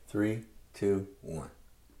3, 2, 1.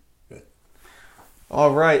 Good.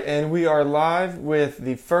 All right, and we are live with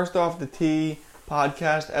the First Off the Tee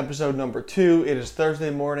podcast, episode number 2. It is Thursday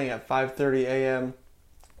morning at 5:30 a.m.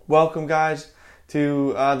 Welcome, guys,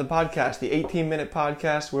 to the podcast, the 18-minute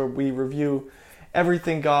podcast where we review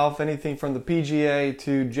everything golf, anything from the PGA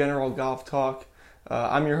to general golf talk.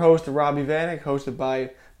 I'm your host, Robbie Vanek, hosted by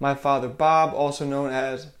my father, Bob, also known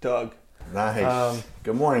as Doug. Nice.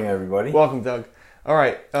 Good morning, everybody. Welcome, Doug. All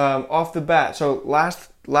right, off the bat. So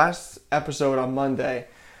last episode on Monday,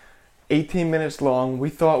 18 minutes long.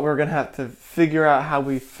 We thought we were going to have to figure out how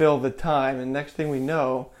we fill the time. And next thing we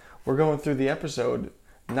know, we're going through the episode,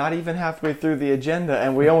 not even halfway through the agenda,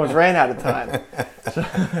 and we almost ran out of time.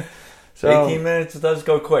 So 18 minutes does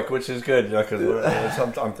go quick, which is good. Because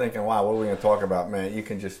I'm thinking, wow, what are we going to talk about, man? You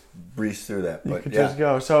can just breeze through that. But you could just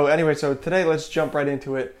go. So anyway, so today let's jump right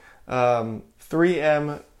into it.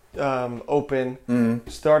 3M Open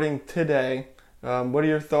starting today. What are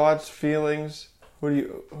your thoughts, feelings? Who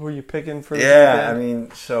are you picking for? I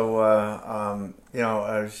mean, so I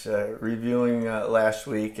was reviewing last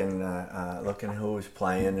week and looking at who was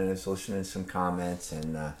playing, and I was listening to some comments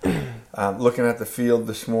and looking at the field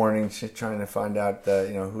this morning, trying to find out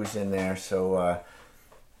who's in there. So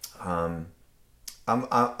I'm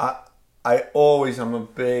a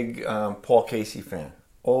big Paul Casey fan.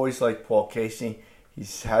 Always liked Paul Casey. He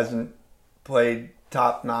hasn't played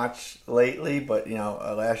top notch lately, but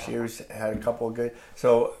last year's had a couple of good.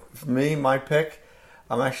 So for me, my pick,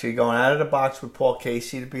 I'm actually going out of the box with Paul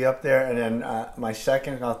Casey to be up there, and then my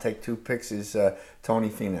second, I'll take 2 picks, is Tony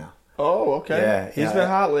Finau. Oh, okay. Yeah, he's been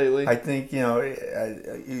hot lately. I think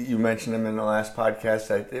you mentioned him in the last podcast.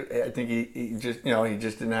 I think he just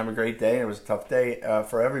didn't have a great day. It was a tough day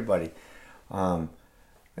for everybody.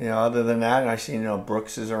 Other than that, I see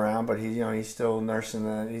Brooks is around, but he's still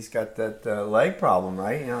nursing. He's got that leg problem,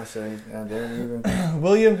 right? So they're even.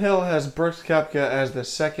 William Hill has Brooks Koepka as the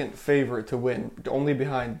second favorite to win, only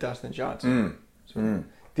behind Dustin Johnson.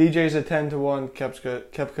 DJ's at 10-1,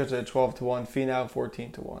 Koepka's at 12-1, Finau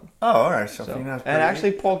 14-1. Oh, all right. So Finau's and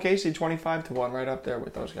actually Paul Casey 25-1, right up there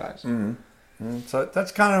with those guys. So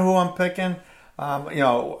that's kind of who I'm picking.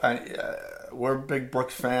 We're big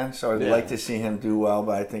Brooks fans, so I'd like to see him do well,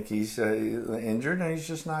 but I think he's injured and he's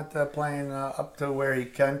just not playing up to where he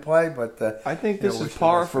can play. But I think this is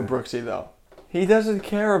par for Brooksy, though. He doesn't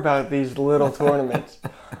care about these little tournaments.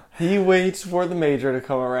 He waits for the major to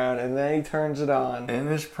come around, and then he turns it on. In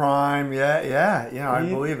his prime, I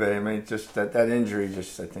believe it. I mean, just that injury,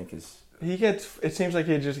 I think is. It seems like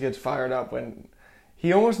he just gets fired up when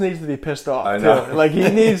he almost needs to be pissed off. I know. Too. Like he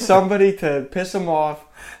needs somebody to piss him off.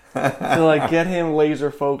 To get him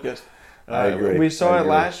laser focused. I agree. We saw it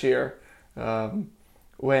last year when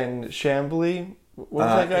Chambly, what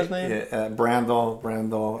was that guy's name?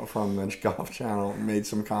 Brandel from the Golf Channel made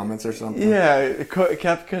some comments or something. Yeah,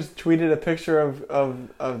 Koepka tweeted a picture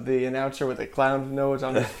of the announcer with a clown nose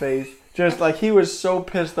on his face. Just like he was so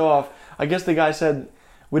pissed off. I guess the guy said,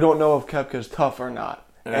 "We don't know if Koepka's tough or not,"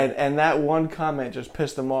 and that one comment just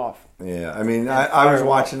pissed him off. Yeah, I mean, I was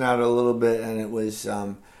watching that a little bit, and it was.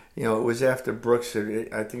 It was after Brooks,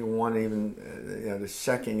 I think, won even the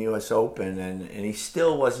second U.S. Open, and he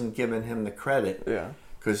still wasn't giving him the credit. Yeah.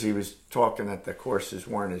 Because he was talking that the courses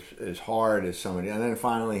weren't as hard as somebody. And then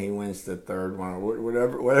finally he wins the third one, or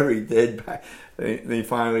whatever he did. They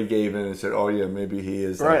finally gave in and said, oh, yeah, maybe he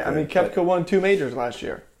is. Right. I mean, Koepka won 2 majors last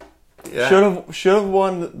year. Yeah. Should have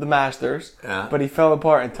won the Masters, but he fell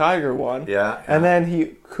apart and Tiger won. Yeah. And then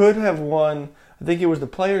he could have won, I think it was the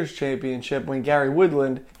Players' Championship when him and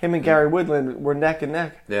Gary Woodland were neck and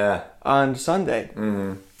neck on Sunday.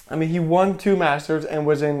 Mm-hmm. I mean, he won 2 Masters and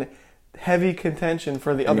was in heavy contention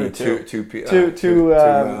for the other two. Two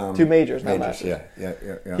majors, not Masters. Yeah.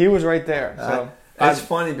 He was right there. So it's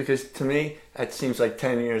funny because to me, that seems like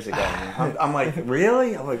 10 years ago. I'm like,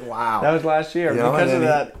 really? I'm like, wow. That was last year. Because of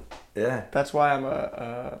that. Yeah. That's why I'm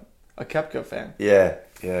a Koepka fan. Yeah.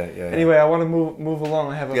 Anyway, I want to move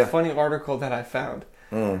along. I have a funny article that I found.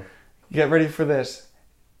 Get ready for this.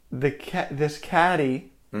 This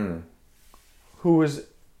caddy who was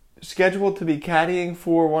scheduled to be caddying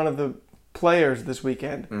for one of the players this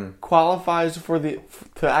weekend qualifies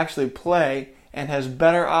to actually play and has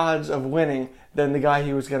better odds of winning than the guy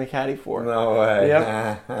he was going to caddy for. No way.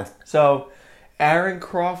 Yep. So, Aaron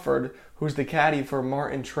Crawford, who's the caddy for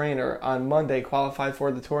Martin Traynor, on Monday qualified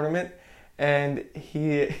for the tournament, and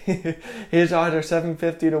his odds are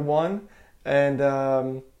 750-1,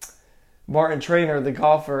 and Martin Traynor, the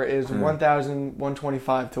golfer, is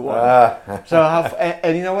 1,125-1. So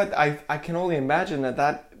and you know what? I can only imagine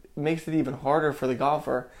that makes it even harder for the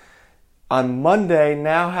golfer. on Monday,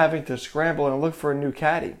 now having to scramble and look for a new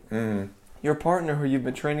caddy. Mm-hmm. Your partner who you've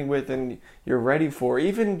been training with and you're ready for,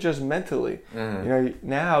 even just mentally. Mm-hmm. You know,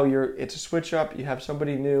 now it's a switch up. You have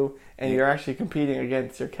somebody new, and you're actually competing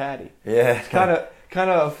against your caddy. Yeah. It's kind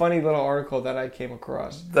of a funny little article that I came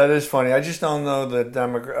across. That is funny. I just don't know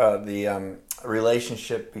the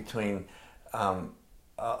relationship between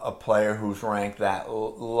a player who's ranked that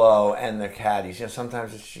low and their caddies. You know,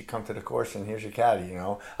 sometimes it's you come to the course and here's your caddy. You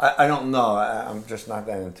know, I don't know. I'm just not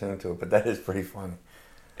that in tune to it, but that is pretty funny.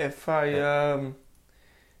 If I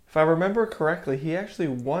remember correctly, he actually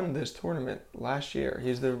won this tournament last year.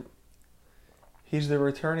 He's the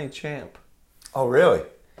returning champ. Oh, really?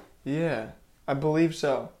 Yeah, I believe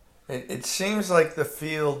so. It seems like the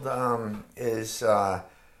field is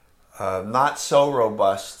not so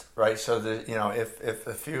robust, right? So if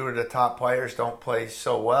a few of the top players don't play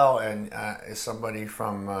so well, and somebody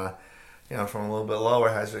from from a little bit lower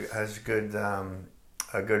has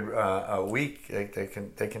a good week, they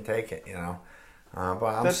can take it, you know.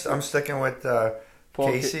 But I'm sticking with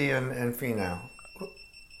Casey and Finau.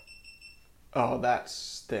 Oh, that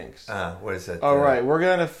stinks. What is it? All right, we're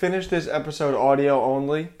gonna finish this episode audio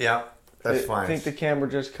only. Yeah, that's fine. I think the camera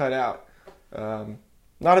just cut out.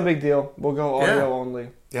 Not a big deal. We'll go audio only.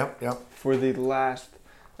 Yep. For the last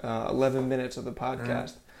 11 minutes of the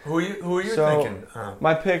podcast. Who are you thinking?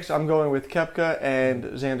 My picks. I'm going with Koepka and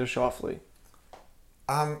Xander Schauffele.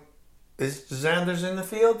 Is Xander's in the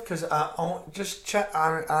field? Because just check. I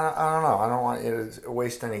don't know. I don't want you to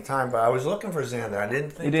waste any time. But I was looking for Xander. I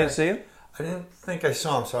didn't think you didn't see him. I didn't think I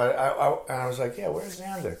saw him. So I was like, yeah, where's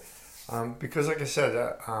Xander? Because like I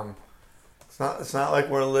said, it's not like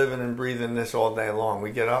we're living and breathing this all day long.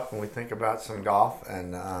 We get up and we think about some golf,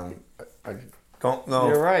 and I don't know.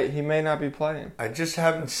 You're right. He may not be playing. I just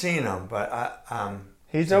haven't seen him, but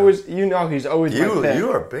he's always, he's always my pick.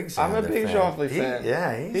 You are a big Xander I'm a big Schauffele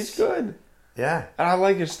fan. He's good. Yeah. And I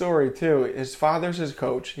like his story, too. His father's his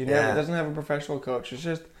coach. He doesn't have a professional coach. It's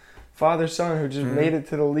just father-son who just made it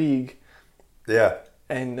to the league. Yeah.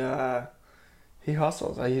 And he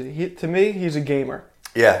hustles. To me, he's a gamer.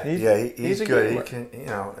 Yeah, he's good. Gamer. He can,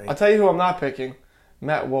 I'll tell you who I'm not picking.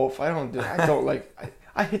 Matt Wolff. I don't like.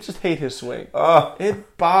 I just hate his swing. Oh.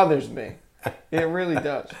 It bothers me. It really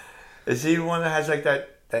does. Is he the one that has like that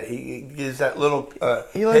he gives that little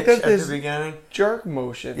he like hitch does at the beginning? Jerk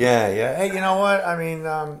motion. Yeah. Hey, you know what? I mean,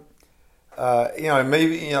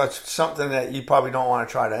 maybe it's something that you probably don't want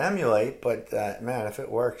to try to emulate, but man, if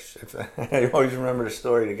it works, I always remember the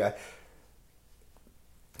story. The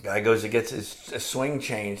guy goes to get his swing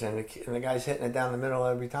changed, and the guy's hitting it down the middle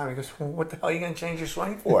every time. He goes, "What the hell are you going to change your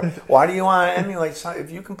swing for? Why do you want to emulate something? If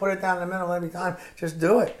you can put it down the middle every time, just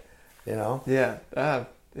do it." You know? Yeah.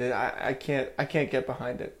 I can't get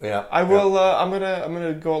behind it. Yeah. I will. I'm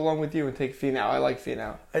gonna go along with you and take Finau. I like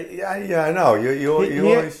Finau. Yeah, I know. You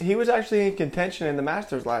always. He was actually in contention in the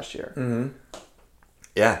Masters last year. Mm-hmm.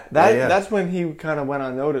 Yeah. That's when he kind of went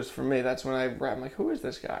unnoticed for me. That's when I'm like, who is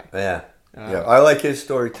this guy? Yeah. I like his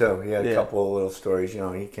story too. He had a couple of little stories.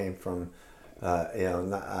 He came from,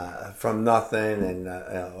 from nothing, and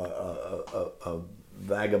a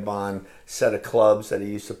vagabond set of clubs that he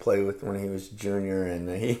used to play with when he was junior, and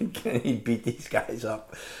he beat these guys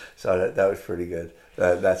up. So that was pretty good.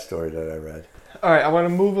 That story that I read. All right, I want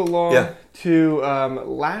to move along to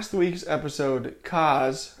last week's episode.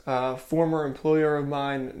 Kaz, former employer of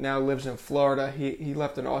mine, now lives in Florida. He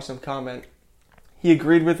left an awesome comment. He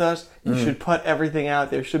agreed with us. You should put everything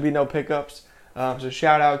out. There should be no pickups. So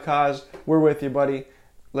shout out, Kaz. We're with you, buddy.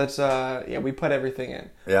 Let's, we put everything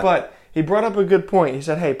in. Yeah. But he brought up a good point. He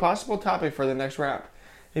said, hey, possible topic for the next round.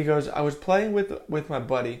 He goes, I was playing with my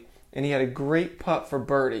buddy, and he had a great putt for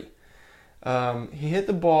birdie. He hit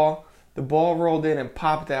the ball rolled in and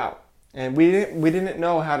popped out. And we didn't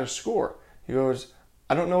know how to score. He goes,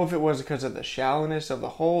 I don't know if it was because of the shallowness of the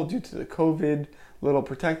hole due to the COVID little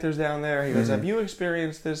protectors down there. He goes, have you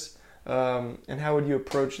experienced this? And how would you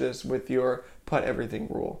approach this with your putt everything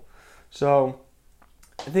rule? So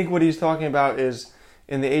I think what he's talking about is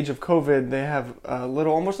in the age of COVID, they have a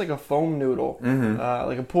little, almost like a foam noodle,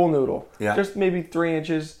 like a pool noodle, just maybe 3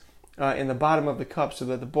 inches in the bottom of the cup so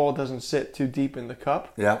that the ball doesn't sit too deep in the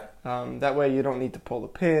cup. Yeah. That way you don't need to pull the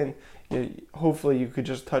pin. Hopefully you could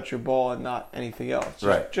just touch your ball and not anything else,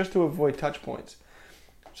 just to avoid touch points.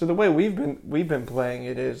 So the way we've been playing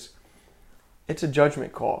it is, it's a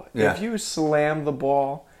judgment call. Yeah. If you slam the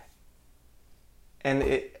ball and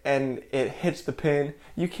it hits the pin,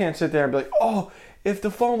 you can't sit there and be like, oh, if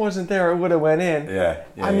the foam wasn't there, it would have went in.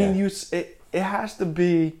 I mean, it has to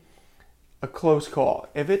be a close call.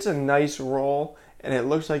 If it's a nice roll and it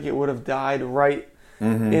looks like it would have died right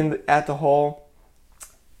at the hole,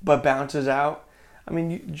 but bounces out. I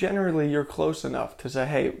mean, generally you're close enough to say,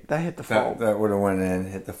 "Hey, that hit the foam." That would have went in,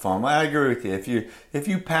 hit the foam. I agree with you. If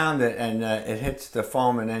you pound it and it hits the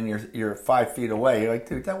foam, and then you're 5 feet away, you're like,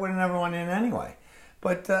 dude, that would have never went in anyway.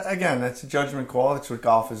 But again, that's a judgment call. That's what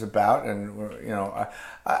golf is about. And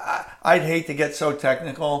I'd hate to get so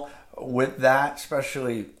technical with that,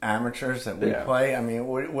 especially amateurs that we play. I mean,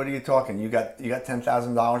 what are you talking? You got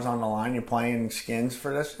 $10,000 on the line. You're playing skins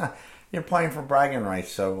for this. You're playing for bragging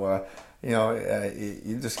rights. So.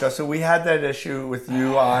 You discussed it. We had that issue with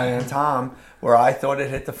you, I, and Tom, where I thought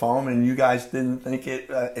it hit the foam, and you guys didn't think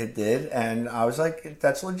it did, and I was like,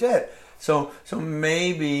 "That's legit." So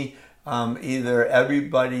maybe either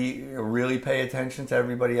everybody really pay attention to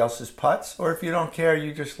everybody else's putts, or if you don't care,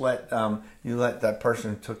 you just let that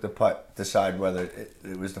person who took the putt decide whether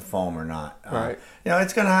it was the foam or not. Right.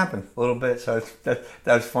 It's going to happen a little bit. So that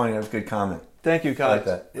was funny. That was a good comment. Thank you, guys. I like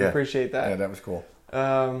that. Yeah. Appreciate that. Yeah, that was cool.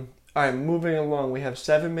 All right, moving along. We have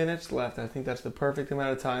 7 minutes left. I think that's the perfect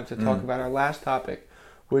amount of time to talk about our last topic,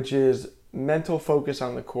 which is mental focus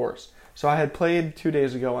on the course. So I had played 2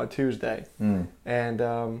 days ago on Tuesday, and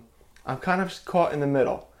I'm kind of caught in the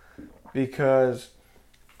middle because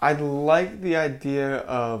I like the idea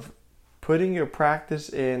of putting your practice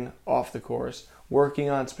in off the course, working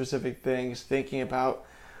on specific things, thinking about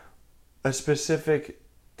a specific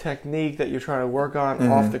technique that you're trying to work on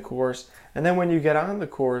off the course, and then when you get on the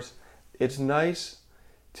course, it's nice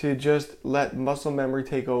to just let muscle memory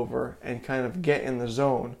take over and kind of get in the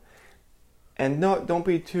zone. And don't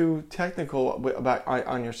be too technical about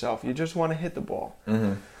on yourself. You just want to hit the ball.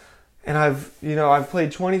 And I've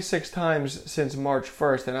played 26 times since March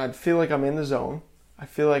 1st, and I feel like I'm in the zone. I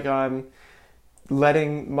feel like I'm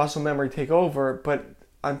letting muscle memory take over. But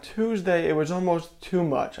on Tuesday, it was almost too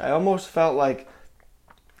much. I almost felt like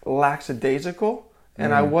lackadaisical,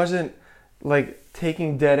 and I wasn't like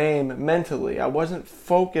taking dead aim mentally. I wasn't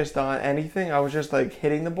focused on anything. I was just like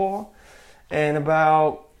hitting the ball. And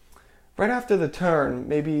about right after the turn,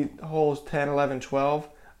 maybe holes 10, 11, 12,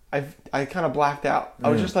 I kind of blacked out. I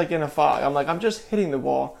was just like in a fog. I'm like, I'm just hitting the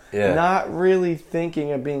ball, not really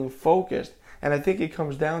thinking of being focused. And I think it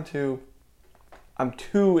comes down to I'm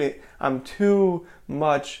too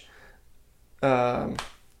much. I'm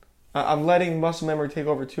letting muscle memory take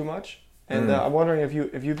over too much. And I'm wondering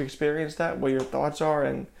if you've experienced that, what your thoughts are,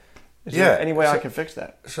 and is there any way I can fix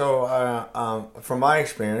that? So, from my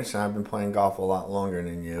experience, and I've been playing golf a lot longer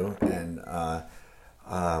than you, and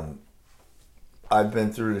I've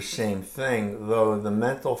been through the same thing, though the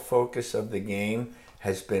mental focus of the game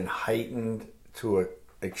has been heightened to an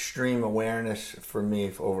extreme awareness for me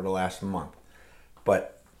over the last month.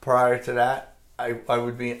 But prior to that, I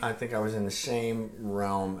think I was in the same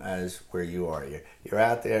realm as where you are. You're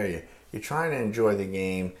out there, you're trying to enjoy the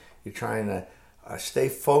game. You're trying to stay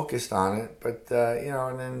focused on it, but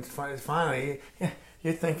and then finally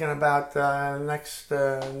you're thinking about next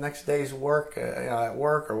day's work, at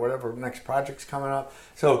work or whatever next project's coming up.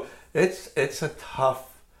 So it's a tough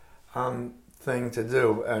thing to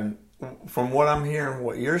do. And from what I'm hearing,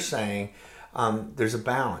 what you're saying, there's a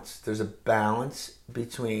balance. There's a balance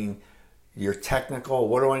between your technical,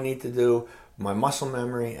 what do I need to do, my muscle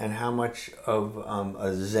memory, and how much of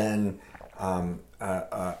a Zen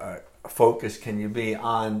focus can you be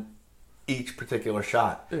on each particular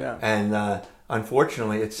shot. Yeah. And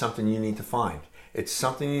unfortunately, it's something you need to find. It's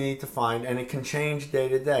something you need to find, and it can change day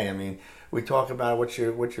to day. I mean, we talk about what's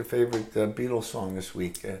your favorite Beatles song this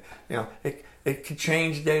week. It could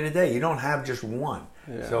change day to day. You don't have just one.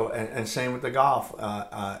 Yeah. So and same with the golf.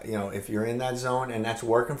 If you're in that zone and that's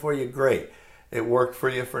working for you, great. It worked for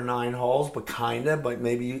you for 9 holes, but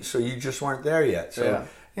maybe you just weren't there yet. So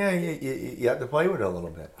you have to play with it a little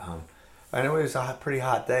bit. I know it was a pretty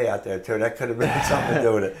hot day out there too. That could have been something to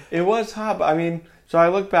do with it. It was hot, but I mean, so I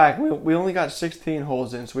look back, we only got 16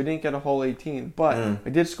 holes in, so we didn't get a hole 18. But I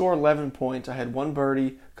did score 11 points. I had 1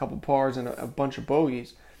 birdie, a couple pars, and a bunch of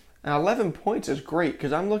bogeys. Now 11 points is great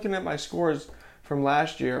because I'm looking at my scores from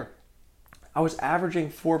last year. I was averaging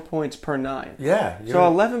 4 points per 9. Yeah. So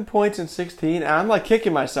 11 points in 16, and I'm like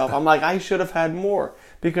kicking myself. I'm like, I should have had more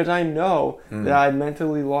because I know that I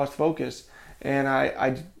mentally lost focus, and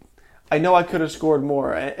I know I could have scored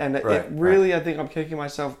more, and I think I'm kicking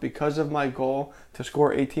myself because of my goal to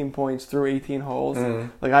score 18 points through 18 holes.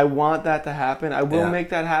 Like, I want that to happen. I will make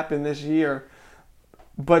that happen this year,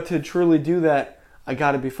 but to truly do that, I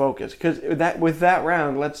got to be focused. Because with that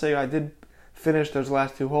round, let's say I did finish those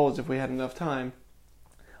last 2 holes if we had enough time,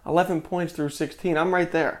 11 points through 16, I'm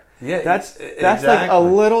right there. Yeah, that's exactly. Like a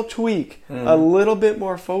little tweak, a little bit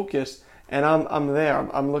more focus, and I'm there.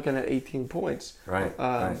 I'm looking at 18 points. Right.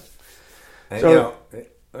 Right. And, So,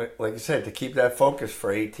 like you said, to keep that focus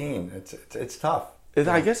for 18, it's tough.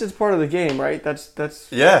 I guess it's part of the game, right? That's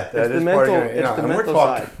yeah. That is part of it. It's the mental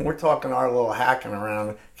side. We're talking our little hacking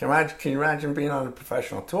around. Can you imagine being on a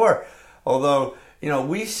professional tour? Although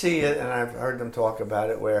we see it, and I've heard them talk about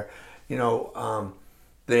it, where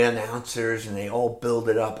the announcers and they all build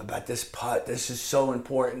it up about this putt. This is so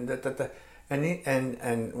important.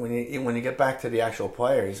 And when you get back to the actual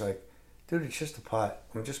player, he's like, dude, it's just a putt.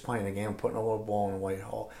 I'm just playing a game. I'm putting a little ball in a white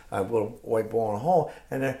hole, a little white ball in a hole.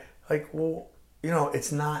 And they're like, well,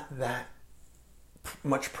 it's not that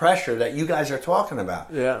much pressure that you guys are talking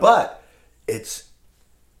about. Yeah. But it's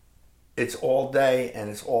all day and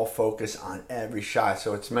it's all focused on every shot,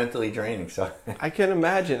 so it's mentally draining. So I can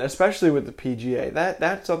imagine, especially with the PGA.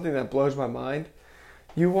 That's something that blows my mind.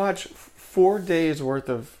 You watch 4 days worth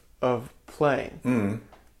of playing. Mm.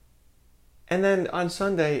 And then on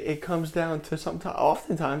Sunday, it comes down to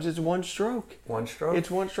oftentimes it's one stroke. One stroke?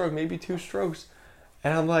 It's one stroke, maybe 2 strokes.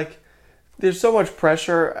 And I'm like, there's so much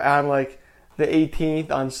pressure on like the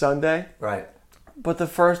 18th on Sunday. Right. But the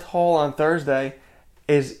first hole on Thursday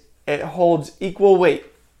it holds equal weight.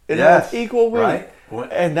 It holds equal weight.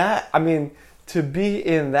 Right. And to be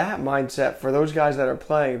in that mindset for those guys that are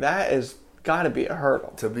playing, that is got to be a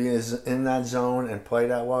hurdle. To be in that zone and play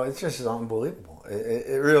that well, it's just unbelievable.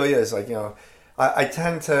 It really is. Like, I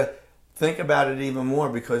tend to think about it even more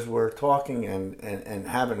because we're talking and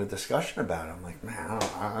having a discussion about it. I'm like, man,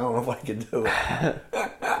 I don't know if I could do it.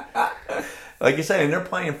 Like you say, and they're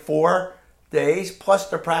playing 4 days, plus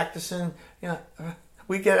they're practicing.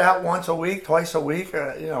 We get out once a week, twice a week,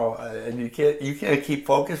 and you can't keep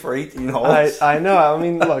focused for 18 holes. I know.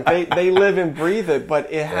 Look, they live and breathe it,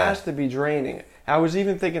 but it has to be draining. I was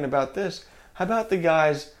even thinking about this. How about the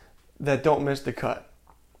guys that don't miss the cut?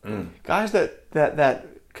 Guys that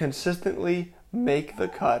consistently make the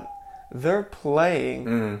cut. They're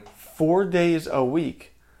playing 4 days a week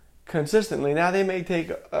consistently. Now they may take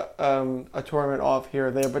a tournament off here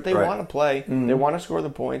or there, but they want to play. They want to score the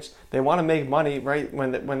points. They want to make money. Right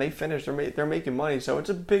when they finish, they're making money. So it's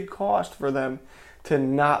a big cost for them to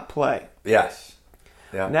not play. Yes.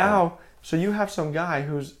 Yeah. Now, so you have some guy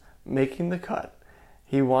who's making the cut.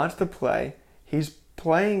 He wants to play. He's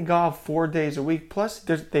playing golf 4 days a week. Plus,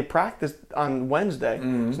 they practice on Wednesday.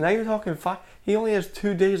 So now you're talking 5. He only has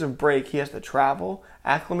 2 days of break. He has to travel,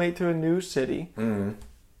 acclimate to a new city.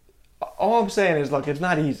 All I'm saying is, look, it's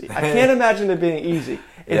not easy. I can't imagine it being easy.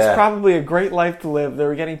 It's probably a great life to live.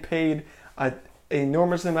 They're getting paid an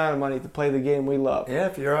enormous amount of money to play the game we love. Yeah,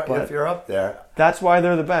 if you're up there, that's why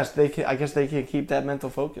they're the best. I guess they can keep that mental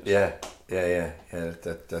focus. Yeah.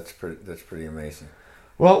 That's pretty amazing.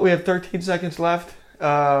 Well, we have 13 seconds left. You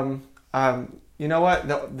know what?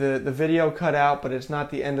 The video cut out, but it's not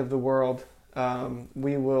the end of the world.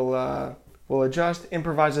 We will we'll adjust,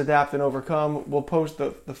 improvise, adapt, and overcome. We'll post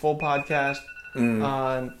the full podcast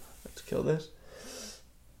on. Let's kill this.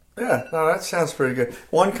 Yeah, no, that sounds pretty good.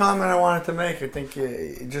 One comment I wanted to make, I think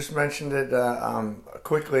you just mentioned it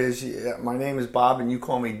quickly, is my name is Bob and you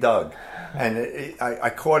call me Doug. And I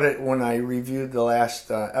caught it when I reviewed the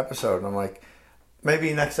last episode, and I'm like,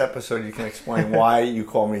 maybe next episode you can explain why you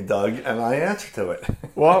call me Doug, and I answer to it.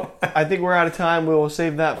 Well, I think we're out of time. We will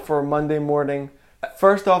save that for Monday morning.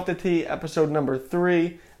 First Off the Tee, episode number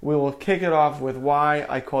 3. We will kick it off with why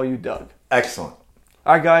I call you Doug. Excellent.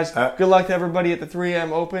 All right, guys. Good luck to everybody at the 3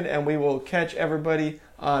 a.m. Open, and we will catch everybody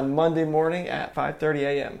on Monday morning at 5:30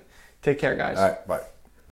 a.m. Take care, guys. All right, bye.